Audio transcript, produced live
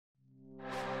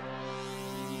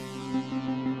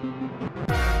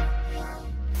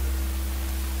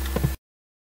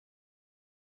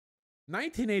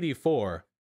1984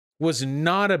 was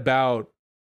not about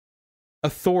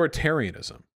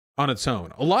authoritarianism on its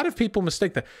own. A lot of people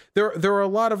mistake that. There are a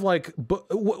lot of like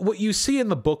what you see in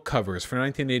the book covers for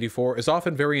 1984 is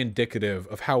often very indicative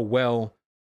of how well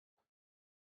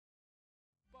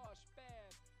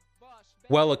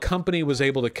a company was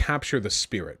able to capture the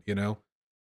spirit, you know?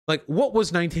 Like, what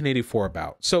was 1984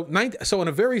 about? So on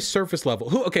a very surface level,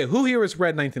 who here has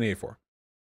read 1984?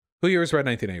 Who here has read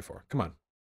 1984? Come on.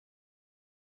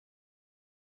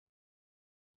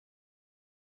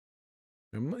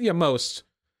 Yeah, most.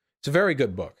 It's a very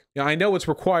good book. Yeah, I know it's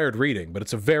required reading, but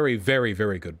it's a very, very,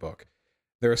 very good book.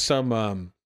 There are some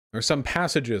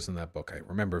passages in that book I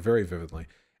remember very vividly.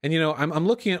 And you know, I'm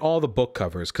looking at all the book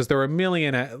covers because there are a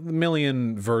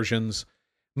million versions.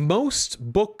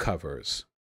 Most book covers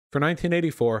for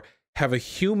 1984 have a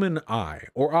human eye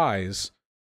or eyes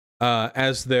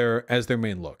as their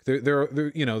main look.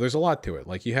 There, you know, there's a lot to it.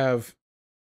 Like you have,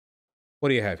 what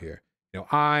do you have here? You know,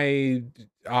 eye.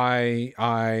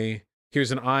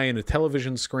 Here's an eye in a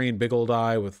television screen, big old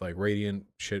eye with like radiant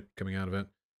shit coming out of it.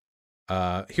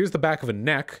 Here's the back of a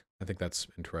neck. I think that's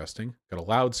interesting. Got a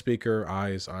loudspeaker,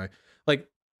 eyes, eye. Like,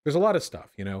 there's a lot of stuff,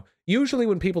 you know. Usually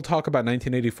when people talk about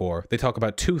 1984, they talk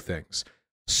about two things: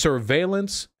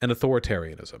 surveillance and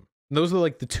authoritarianism. And those are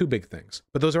like the two big things.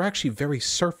 But those are actually very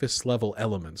surface level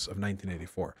elements of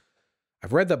 1984.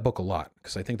 I've read that book a lot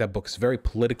because I think that book is very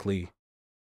politically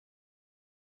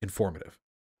informative.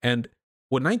 And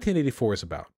what 1984 is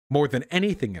about, more than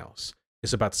anything else,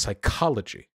 is about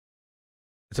psychology.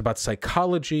 It's about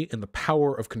psychology and the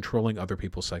power of controlling other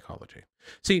people's psychology.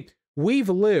 See, we've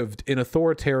lived in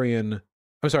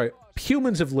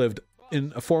humans have lived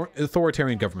in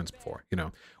authoritarian governments before, you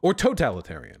know, or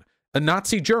totalitarian.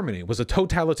 Nazi Germany was a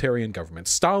totalitarian government.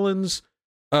 Stalin's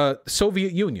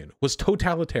Soviet Union was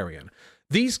totalitarian.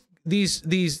 These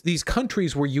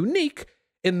countries were unique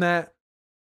in that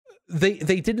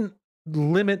they didn't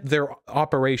limit their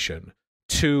operation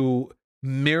to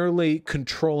merely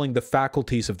controlling the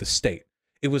faculties of the state.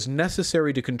 It was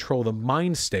necessary to control the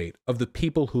mind state of the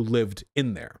people who lived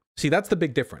in there. See, that's the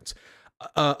big difference.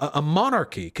 A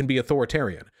monarchy can be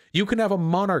authoritarian. You can have a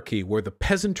monarchy where the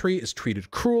peasantry is treated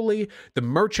cruelly, the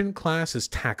merchant class is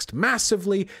taxed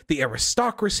massively, the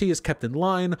aristocracy is kept in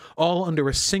line, all under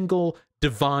a single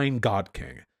divine god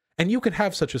king. And you could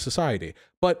have such a society.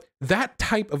 But that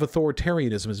type of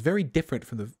authoritarianism is very different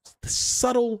from the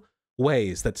subtle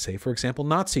ways that, say, for example,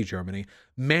 Nazi Germany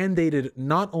mandated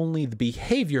not only the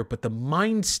behavior, but the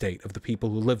mind state of the people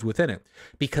who lived within it.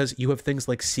 Because you have things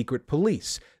like secret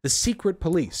police. The secret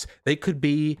police, they could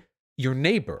be your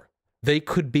neighbor. They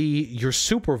could be your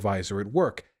supervisor at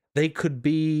work. They could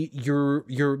be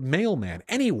your mailman,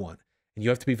 anyone. And you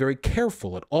have to be very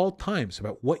careful at all times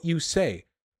about what you say,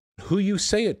 who you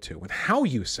say it to, and how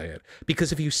you say it.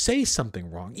 Because if you say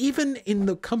something wrong, even in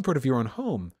the comfort of your own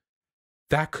home,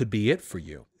 that could be it for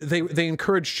you. They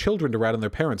encourage children to rat on their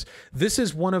parents. This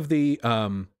is one of the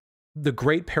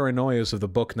great paranoias of the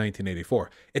book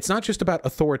 1984. It's not just about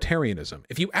authoritarianism.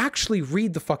 If you actually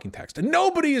read the fucking text, and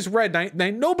nobody's read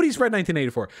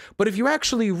 1984, but if you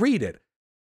actually read it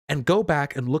and go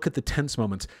back and look at the tense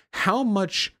moments, how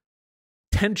much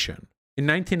tension in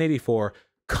 1984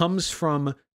 comes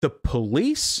from the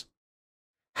police,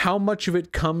 how much of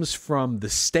it comes from the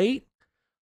state,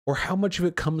 or how much of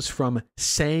it comes from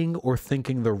saying or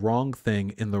thinking the wrong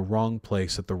thing in the wrong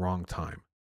place at the wrong time.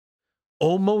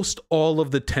 Almost all of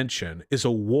the tension is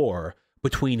a war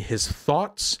between his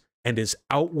thoughts and his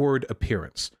outward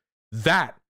appearance.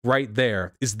 That right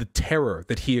there is the terror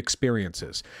that he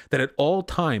experiences, that at all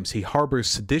times he harbors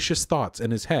seditious thoughts in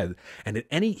his head, and at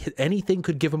anything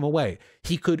could give him away.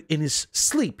 He could, in his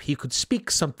sleep, he could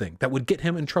speak something that would get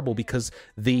him in trouble because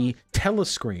the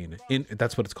telescreen,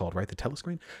 that's what it's called, right? The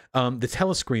telescreen? The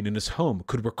telescreen in his home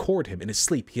could record him in his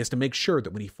sleep. He has to make sure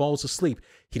that when he falls asleep,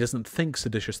 he doesn't think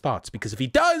seditious thoughts, because if he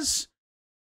does,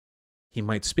 he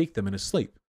might speak them in his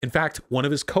sleep. In fact, one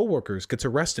of his coworkers gets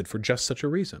arrested for just such a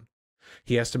reason.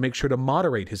 He has to make sure to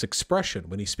moderate his expression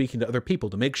when he's speaking to other people,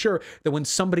 to make sure that when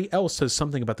somebody else says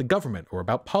something about the government or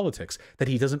about politics, that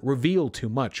he doesn't reveal too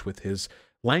much with his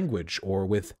language or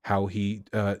with how he,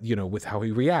 with how he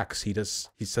reacts. He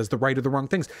says the right or the wrong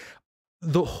things.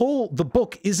 The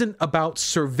book isn't about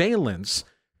surveillance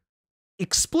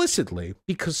explicitly,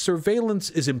 because surveillance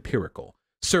is empirical.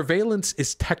 Surveillance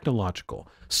is technological.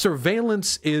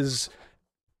 Surveillance is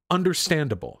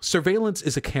understandable. Surveillance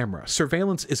is a camera.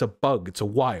 Surveillance is a bug. It's a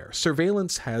wire.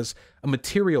 Surveillance has a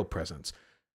material presence.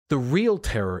 The real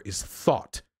terror is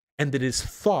thought, and it is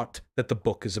thought that the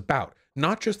book is about.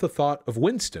 not just the thought of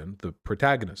Winston, the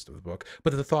protagonist of the book,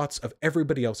 but the thoughts of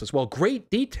everybody else as well. Great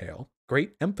detail,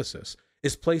 great emphasis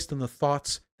is placed on the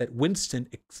thoughts that Winston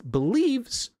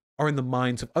believes are in the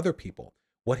minds of other people.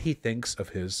 What he thinks of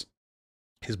his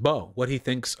beau, what he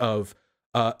thinks of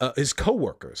his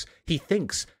coworkers. He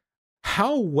thinks,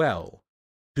 how well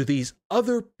do these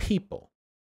other people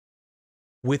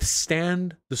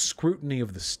withstand the scrutiny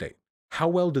of the state? How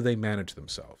well do they manage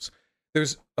themselves?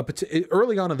 There's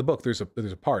early on in the book, there's a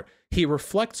part, he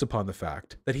reflects upon the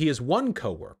fact that he has one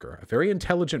coworker, a very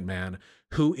intelligent man,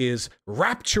 who is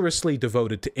rapturously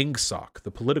devoted to ingsoc, the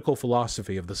political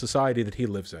philosophy of the society that he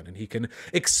lives in. And he can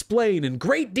explain in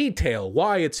great detail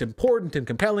why it's important and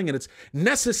compelling and it's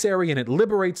necessary and it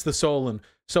liberates the soul and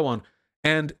so on.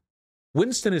 And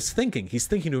Winston is thinking, he's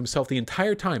thinking to himself the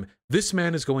entire time, this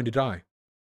man is going to die.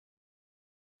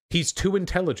 He's too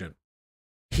intelligent.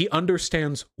 He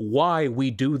understands why we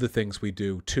do the things we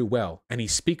do too well, and he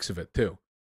speaks of it too.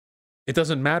 It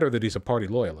doesn't matter that he's a party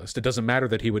loyalist. It doesn't matter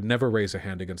that he would never raise a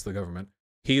hand against the government.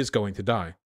 He is going to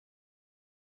die.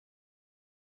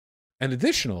 And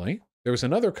additionally, there was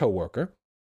another coworker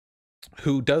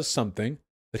who does something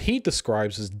that he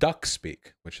describes as duck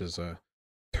speak, which is a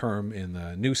term in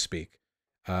Newspeak,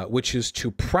 which is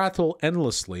to prattle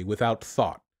endlessly without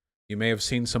thought. You may have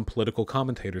seen some political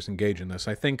commentators engage in this.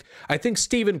 I think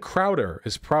Steven Crowder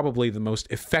is probably the most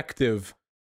effective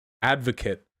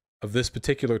advocate of this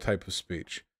particular type of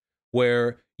speech,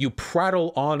 where you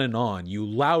prattle on, you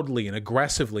loudly and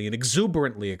aggressively and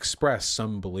exuberantly express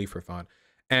some belief or thought,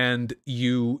 and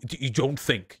you don't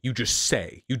think, you just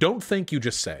say. You don't think, you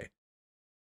just say.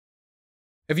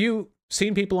 Have you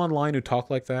seen people online who talk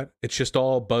like that? It's just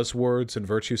all buzzwords and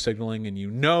virtue signaling, and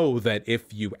you know that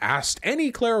if you asked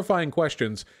any clarifying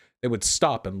questions, they would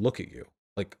stop and look at you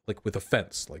like with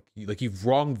offense, like you've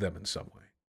wronged them in some way.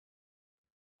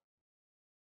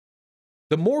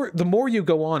 The more you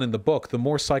go on in the book, the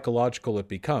more psychological it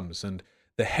becomes, and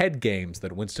the head games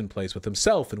that Winston plays with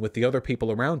himself and with the other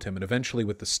people around him and eventually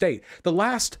with the state. The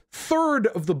last third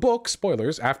of the book,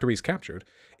 spoilers, after he's captured,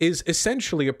 is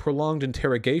essentially a prolonged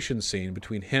interrogation scene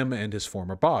between him and his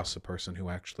former boss, a person who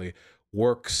actually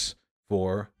works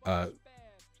for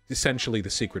essentially the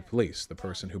secret police, the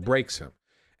person who breaks him.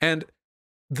 And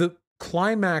the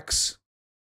climax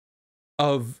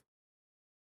of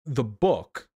the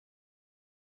book...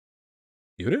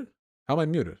 Muted? How am I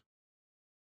muted?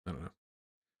 I don't know.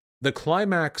 The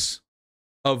climax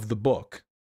of the book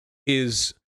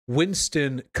is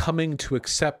Winston coming to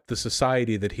accept the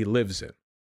society that he lives in.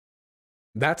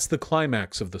 That's the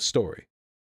climax of the story.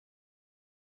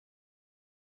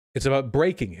 It's about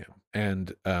breaking him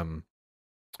and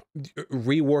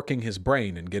reworking his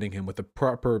brain and getting him with the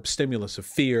proper stimulus of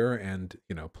fear and,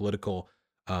 you know, political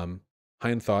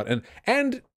hind thought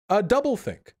and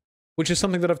doublethink, which is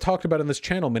something that I've talked about on this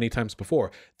channel many times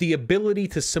before. The ability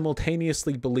to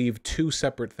simultaneously believe two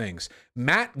separate things.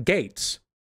 Matt Gaetz,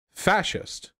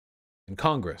 fascist in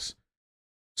Congress,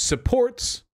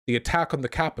 supports the attack on the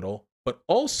Capitol, but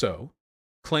also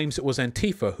claims it was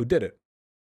Antifa who did it.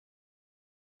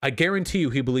 I guarantee you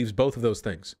he believes both of those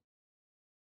things.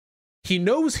 He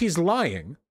knows he's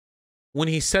lying when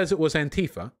he says it was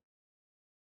Antifa,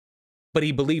 but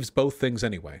he believes both things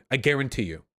anyway. I guarantee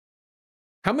you.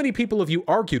 How many people have you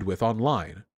argued with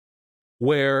online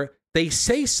where they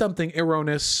say something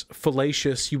erroneous,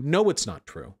 fallacious, you know it's not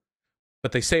true,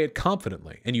 but they say it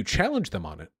confidently, and you challenge them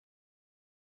on it,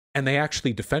 and they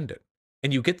actually defend it,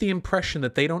 and you get the impression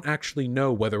that they don't actually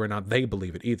know whether or not they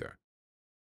believe it either?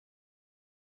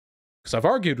 Because I've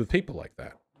argued with people like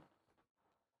that.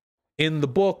 In the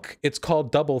book, it's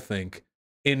called doublethink.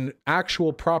 In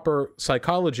actual proper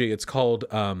psychology, it's called,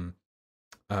 oh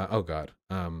God,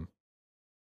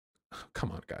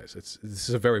 come on, guys. This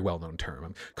is a very well-known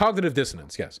term. Cognitive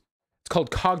dissonance, yes. It's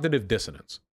called cognitive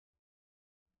dissonance.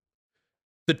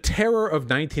 The terror of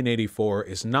 1984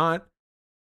 is not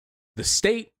the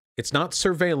state. It's not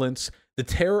surveillance. The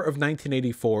terror of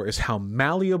 1984 is how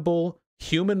malleable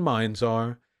human minds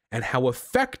are and how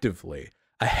effectively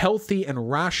a healthy and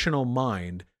rational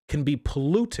mind can be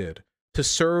polluted to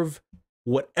serve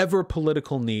whatever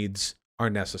political needs are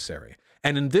necessary.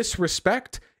 And in this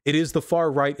respect, it is the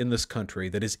far right in this country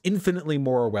that is infinitely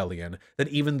more Orwellian than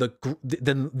even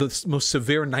the most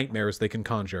severe nightmares they can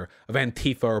conjure of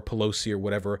Antifa or Pelosi or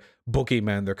whatever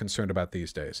boogeyman they're concerned about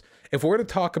these days. If we're to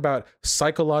talk about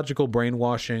psychological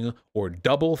brainwashing or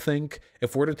doublethink,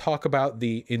 if we're to talk about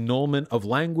the annulment of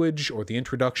language or the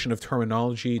introduction of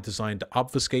terminology designed to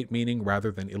obfuscate meaning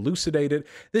rather than elucidate it,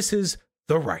 this is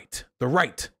the right. The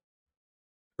right.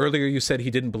 Earlier you said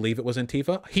he didn't believe it was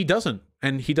Antifa. He doesn't,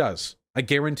 and he does. I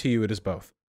guarantee you it is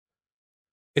both.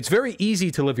 It's very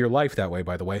easy to live your life that way,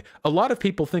 by the way. A lot of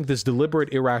people think this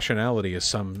deliberate irrationality is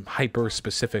some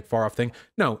hyper-specific, far-off thing.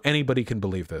 No, anybody can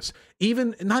believe this.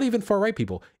 Not even far-right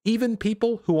people. Even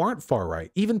people who aren't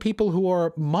far-right. Even people who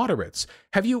are moderates.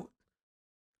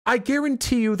 I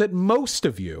guarantee you that most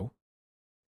of you,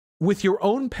 with your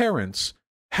own parents,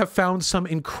 have found some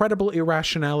incredible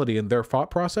irrationality in their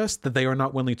thought process that they are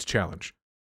not willing to challenge.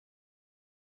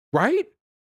 Right?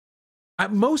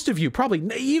 Most of you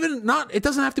probably, even not, it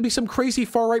doesn't have to be some crazy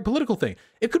far-right political thing.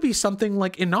 It could be something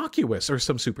like innocuous or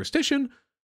some superstition.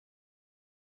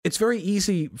 It's very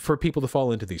easy for people to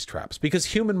fall into these traps because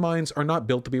human minds are not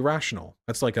built to be rational.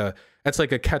 That's like a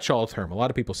catch-all term. A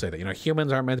lot of people say that,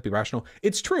 humans aren't meant to be rational.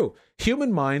 It's true.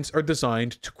 Human minds are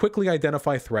designed to quickly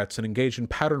identify threats and engage in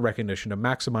pattern recognition to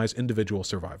maximize individual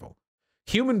survival.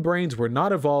 Human brains were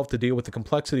not evolved to deal with the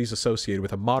complexities associated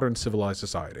with a modern civilized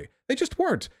society. They just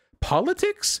weren't.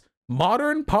 Politics?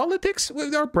 Modern politics?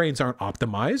 Our brains aren't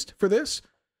optimized for this.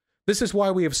 This is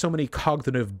why we have so many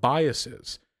cognitive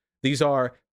biases. These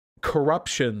are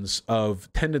corruptions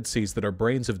of tendencies that our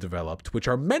brains have developed, which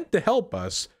are meant to help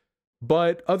us,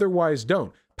 but otherwise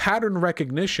don't. Pattern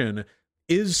recognition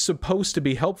is supposed to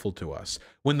be helpful to us.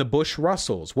 When the bush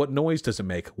rustles, what noise does it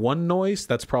make? One noise?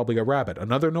 That's probably a rabbit.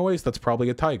 Another noise? That's probably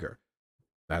a tiger.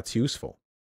 That's useful.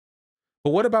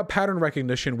 But what about pattern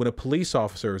recognition when a police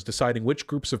officer is deciding which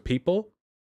groups of people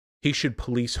he should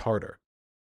police harder?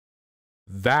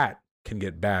 That can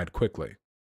get bad quickly.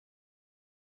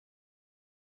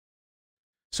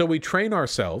 So we train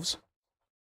ourselves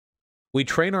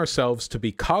to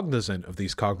be cognizant of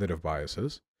these cognitive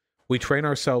biases. We train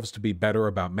ourselves to be better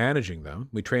about managing them.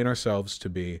 We train ourselves to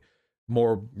be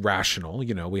more rational.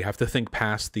 We have to think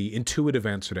past the intuitive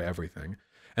answer to everything.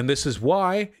 And this is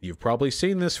why, you've probably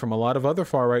seen this from a lot of other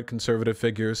far-right conservative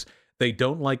figures, they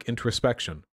don't like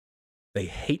introspection. They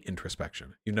hate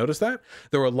introspection. You notice that?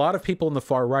 There are a lot of people in the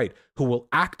far right who will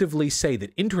actively say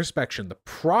that introspection, the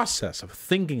process of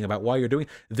thinking about why you're doing,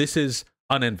 this is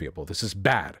unenviable. This is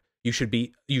bad. You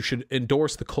should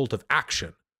endorse the cult of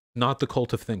action, not the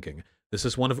cult of thinking. This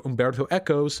is one of Umberto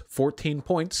Eco's 14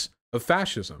 points of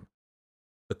fascism.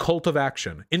 The cult of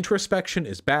action. Introspection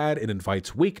is bad. It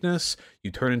invites weakness.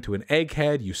 You turn into an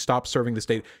egghead. You stop serving the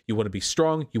state. You want to be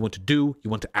strong. You want to do. You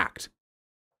want to act.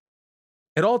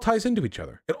 It all ties into each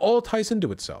other. It all ties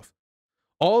into itself.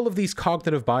 All of these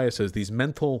cognitive biases, these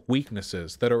mental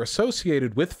weaknesses that are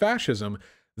associated with fascism,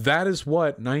 that is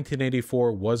what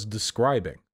 1984 was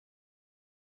describing.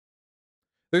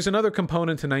 There's another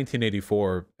component to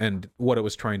 1984 and what it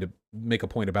was trying to make a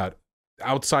point about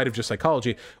outside of just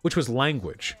psychology, which was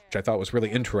language, which I thought was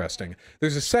really interesting.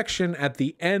 There's a section at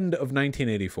the end of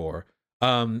 1984,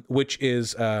 which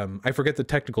is, I forget the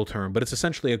technical term, but it's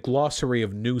essentially a glossary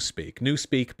of Newspeak.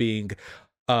 Newspeak being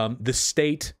the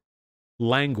state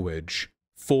language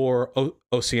for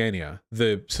Oceania,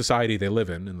 the society they live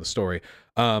in the story,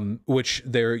 which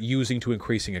they're using to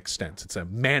increasing extent. It's a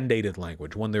mandated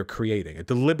language, one they're creating, a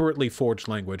deliberately forged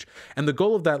language. And the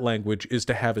goal of that language is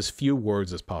to have as few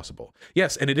words as possible.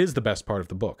 Yes, and it is the best part of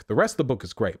the book. The rest of the book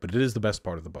is great, but it is the best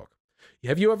part of the book.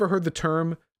 Have you ever heard the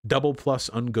term double plus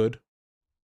ungood?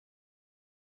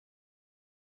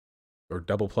 Or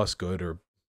double plus good, or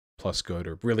plus good,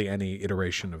 or really any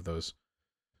iteration of those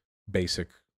basic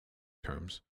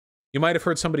terms. You might have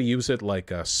heard somebody use it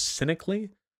like cynically.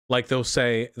 Like they'll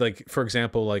say, like, for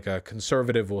example, like a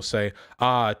conservative will say,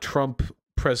 Trump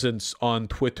presence on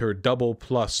Twitter, double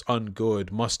plus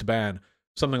ungood, must ban.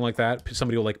 Something like that.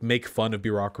 Somebody will like make fun of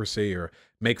bureaucracy or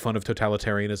make fun of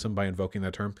totalitarianism by invoking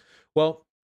that term. Well,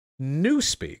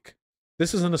 Newspeak,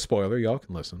 this isn't a spoiler, y'all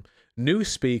can listen.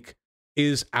 Newspeak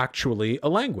is actually a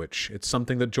language. It's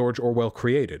something that George Orwell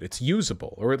created. It's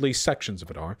usable, or at least sections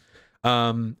of it are.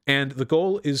 And the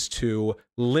goal is to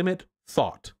limit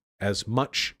thought as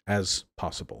much as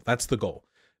possible. That's the goal.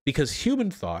 Because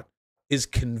human thought is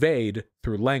conveyed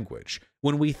through language.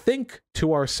 When we think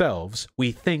to ourselves,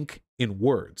 we think in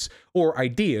words or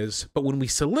ideas, but when we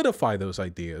solidify those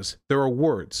ideas, there are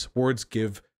words. Words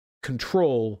give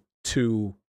control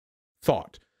to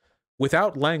thought.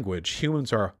 Without language,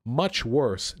 humans are much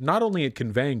worse, not only at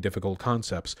conveying difficult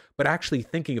concepts, but actually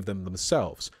thinking of them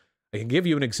themselves. I can give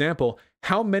you an example.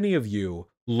 How many of you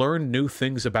learn new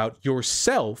things about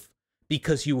yourself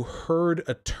because you heard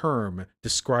a term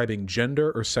describing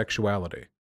gender or sexuality?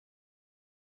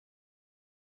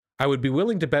 I would be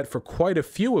willing to bet for quite a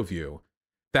few of you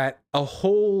that a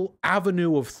whole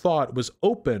avenue of thought was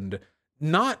opened,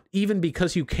 not even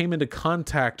because you came into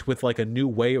contact with like a new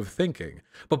way of thinking,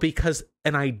 but because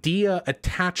an idea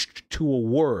attached to a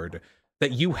word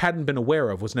that you hadn't been aware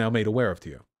of was now made aware of to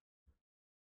you.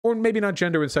 Or maybe not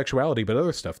gender and sexuality, but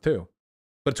other stuff too.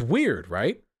 But it's weird,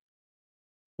 right?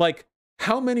 Like,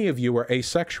 how many of you are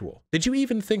asexual? Did you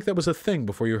even think that was a thing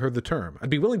before you heard the term? I'd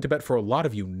be willing to bet for a lot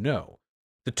of you, no.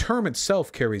 The term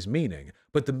itself carries meaning,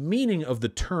 but the meaning of the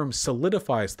term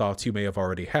solidifies thoughts you may have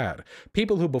already had.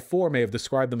 People who before may have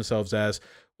described themselves as,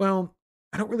 well,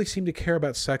 I don't really seem to care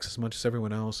about sex as much as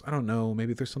everyone else. I don't know.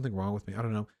 Maybe there's something wrong with me. I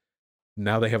don't know.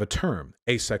 Now they have a term,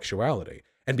 asexuality.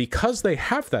 And because they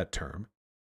have that term,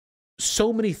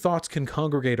 so many thoughts can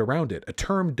congregate around it. A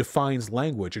term defines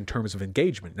language in terms of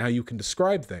engagement. Now you can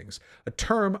describe things. A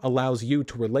term allows you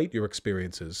to relate your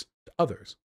experiences to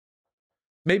others.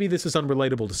 Maybe this is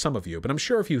unrelatable to some of you, but I'm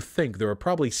sure if you think, there are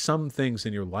probably some things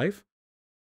in your life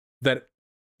that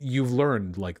you've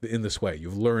learned like in this way.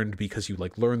 You've learned because you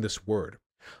learned this word.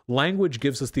 Language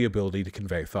gives us the ability to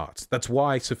convey thoughts. That's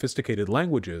why sophisticated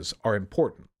languages are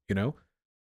important, you know?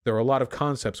 There are a lot of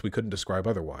concepts we couldn't describe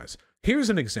otherwise. Here's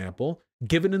an example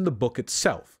given in the book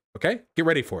itself, okay? Get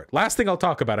ready for it. Last thing I'll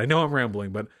talk about. I know I'm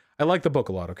rambling, but I like the book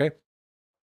a lot, okay?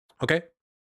 Okay?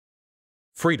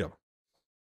 Freedom.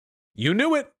 You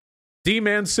knew it.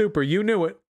 D-Man Super, you knew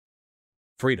it.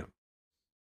 Freedom.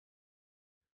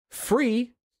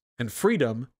 Free and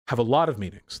freedom have a lot of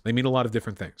meanings. They mean a lot of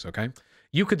different things, okay?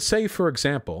 You could say, for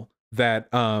example, that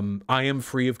I am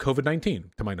free of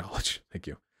COVID-19, to my knowledge. Thank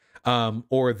you.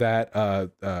 Or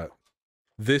that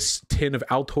this tin of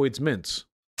Altoids mints,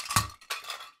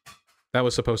 that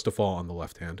was supposed to fall on the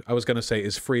left hand. I was going to say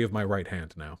is free of my right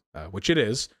hand now, which it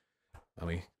is. Let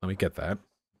me get that.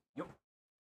 Yep.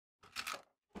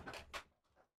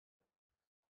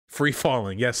 Free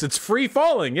falling. Yes, it's free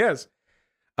falling. Yes.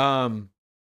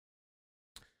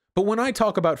 But when I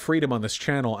talk about freedom on this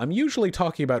channel, I'm usually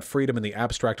talking about freedom in the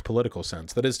abstract political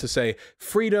sense. That is to say,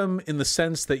 freedom in the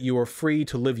sense that you are free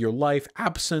to live your life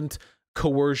absent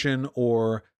coercion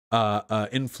or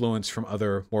influence from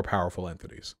other more powerful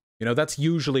entities. You know, that's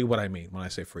usually what I mean when I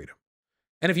say freedom.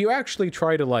 And if you actually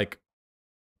try to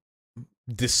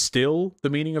distill the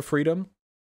meaning of freedom,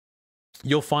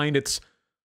 you'll find it's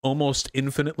almost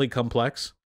infinitely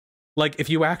complex. Like, if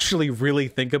you actually really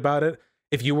think about it,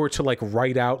 if you were to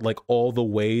write out all the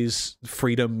ways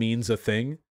freedom means a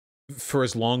thing for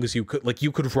as long as you could,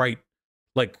 you could write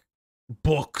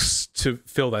books to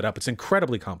fill that up. It's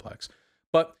incredibly complex.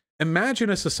 But imagine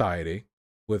a society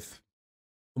with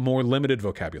more limited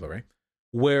vocabulary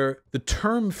where the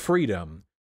term freedom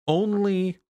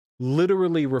only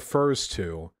literally refers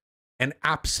to an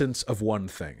absence of one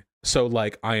thing. So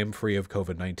I am free of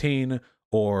COVID-19,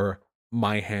 or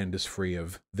my hand is free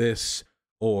of this,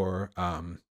 or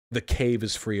the cave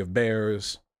is free of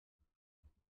bears.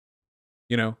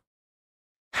 You know,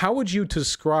 how would you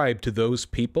describe to those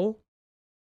people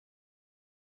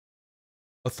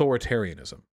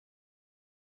authoritarianism?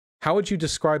 How would you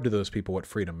describe to those people what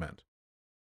freedom meant?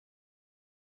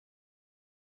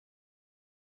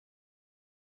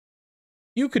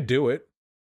 You could do it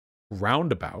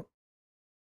roundabout.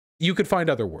 You could find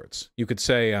other words. You could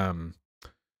say,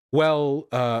 well,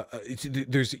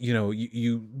 there's,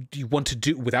 you want to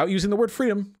do, without using the word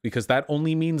freedom, because that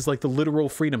only means the literal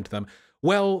freedom to them.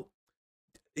 Well,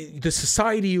 the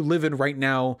society you live in right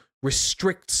now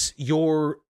restricts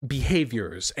your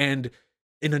behaviors, and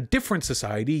in a different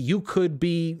society, you could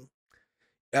be,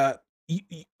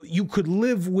 you could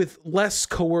live with less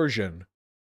coercion.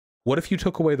 What if you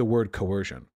took away the word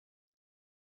coercion?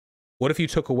 What if you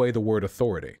took away the word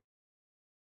authority?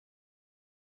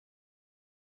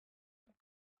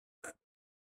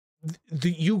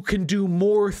 You can do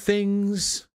more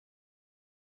things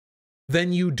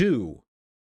than you do.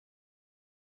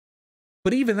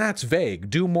 But even that's vague.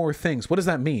 Do more things. What does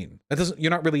that mean? That doesn't, you're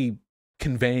not really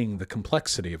conveying the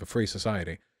complexity of a free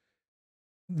society.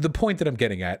 The point that I'm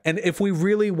getting at, and if we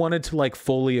really wanted to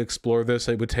fully explore this,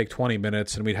 it would take 20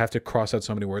 minutes and we'd have to cross out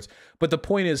so many words. But the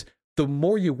point is, the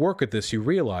more you work at this, you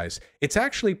realize it's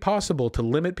actually possible to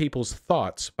limit people's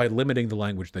thoughts by limiting the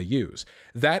language they use.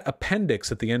 That appendix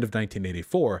at the end of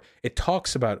 1984, it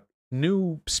talks about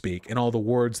new speak and all the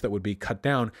words that would be cut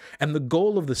down. And the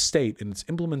goal of the state in its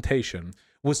implementation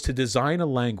was to design a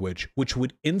language which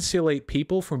would insulate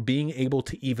people from being able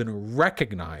to even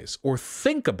recognize or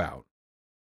think about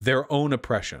their own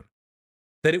oppression.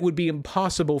 That it would be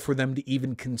impossible for them to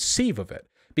even conceive of it,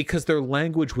 because their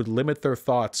language would limit their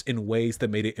thoughts in ways that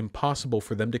made it impossible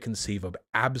for them to conceive of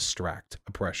abstract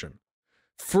oppression.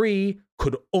 Free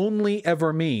could only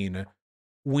ever mean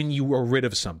when you are rid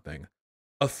of something.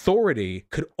 Authority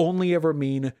could only ever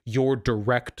mean your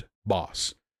direct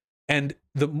boss. And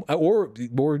or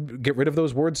get rid of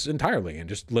those words entirely and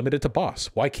just limit it to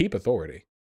boss. Why keep authority?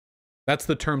 That's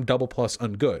the term double plus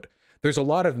ungood. There's a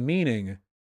lot of meaning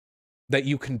that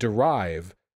you can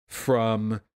derive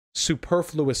from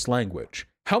superfluous language.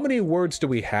 How many words do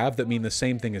we have that mean the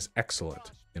same thing as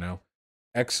excellent? You know,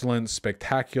 excellent,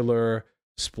 spectacular,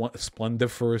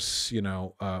 splendiferous, you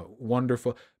know,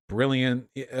 wonderful, brilliant,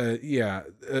 yeah,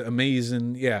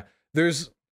 amazing, yeah. There's,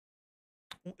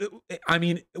 I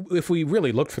mean, if we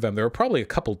really looked for them, there are probably a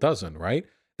couple dozen, right?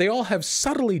 They all have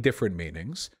subtly different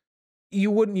meanings. You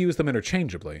wouldn't use them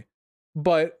interchangeably,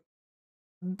 but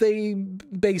they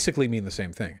basically mean the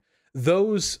same thing.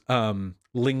 Those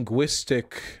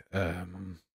linguistic,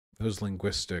 the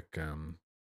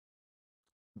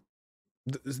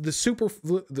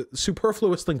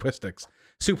superfluous linguistics,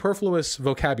 superfluous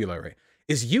vocabulary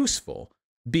is useful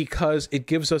because it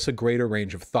gives us a greater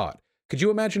range of thought. Could you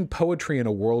imagine poetry in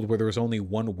a world where there was only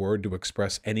one word to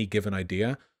express any given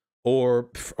idea? Or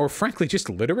frankly, just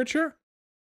literature?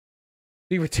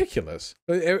 Be ridiculous.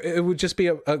 It would just be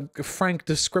a frank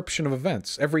description of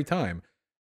events every time.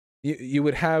 You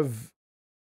would have,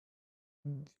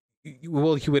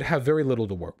 well, you would have very little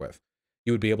to work with.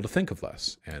 You would be able to think of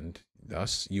less, and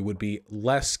thus you would be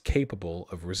less capable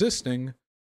of resisting,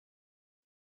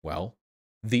 well,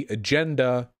 the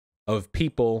agenda of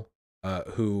people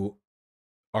who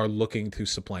are looking to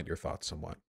supplant your thoughts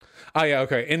somewhat. Oh yeah,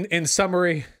 okay. In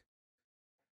summary,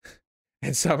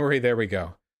 there we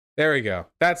go. There we go.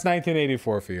 That's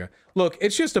 1984 for you. Look,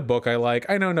 it's just a book I like.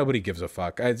 I know nobody gives a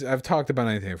fuck. I've talked about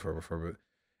 1984 before,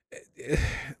 but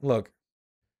look,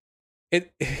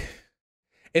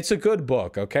 it's a good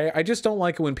book, okay? I just don't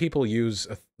like it when people use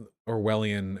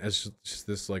Orwellian as just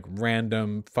this like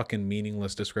random fucking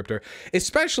meaningless descriptor,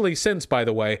 especially since, by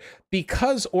the way,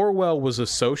 because Orwell was a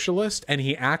socialist and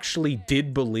he actually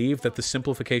did believe that the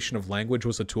simplification of language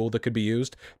was a tool that could be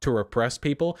used to repress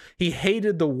people. He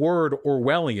hated the word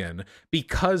Orwellian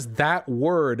because that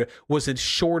word was a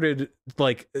shorted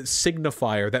like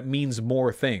signifier that means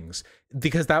more things,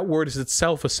 because that word is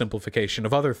itself a simplification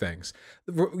of other things.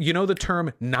 You know the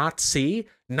term Nazi?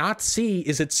 Nazi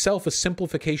is itself a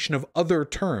simplification of other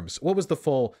terms. What was the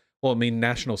full, well, I mean,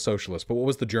 National Socialist, but what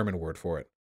was the German word for it?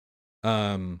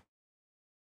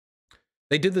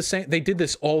 They did the same, they did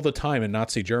this all the time in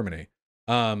Nazi Germany.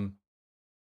 There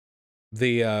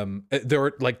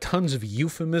are like tons of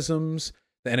euphemisms,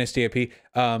 the NSDAP,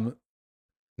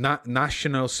 not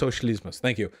National Socialismus,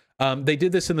 thank you. They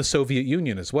did this in the Soviet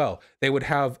Union as well. They would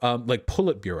have like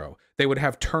Politburo. They would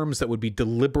have terms that would be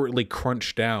deliberately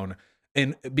crunched down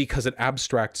because it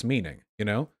abstracts meaning, you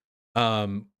know,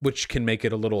 which can make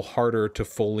it a little harder to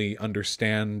fully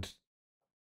understand,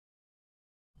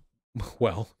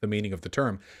 well, the meaning of the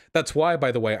term. That's why,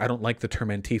 by the way, I don't like the term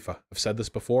Antifa. I've said this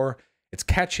before. It's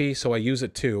catchy, so I use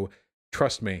it too.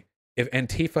 Trust me, if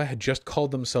Antifa had just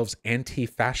called themselves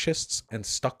anti-fascists and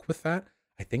stuck with that,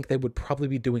 I think they would probably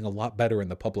be doing a lot better in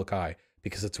the public eye,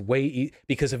 because it's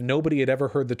because if nobody had ever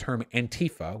heard the term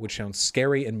Antifa, which sounds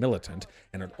scary and militant,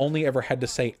 and had only ever had to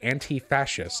say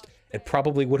anti-fascist, it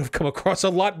probably would have come across a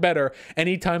lot better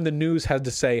anytime the news had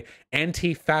to say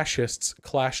anti-fascists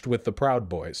clashed with the Proud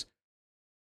Boys.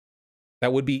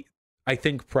 That would be, I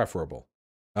think, preferable.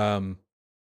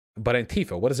 But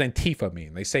Antifa, what does Antifa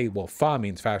mean? They say, well, fa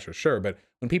means fascist, sure, but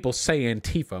when people say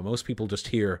Antifa, most people just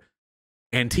hear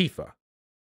Antifa,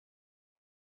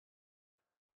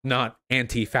 not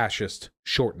anti-fascist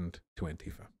shortened to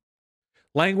Antifa.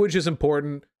 Language is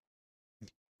important.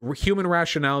 Human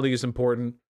rationality is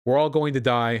important. We're all going to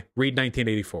die. Read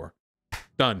 1984.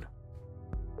 Done.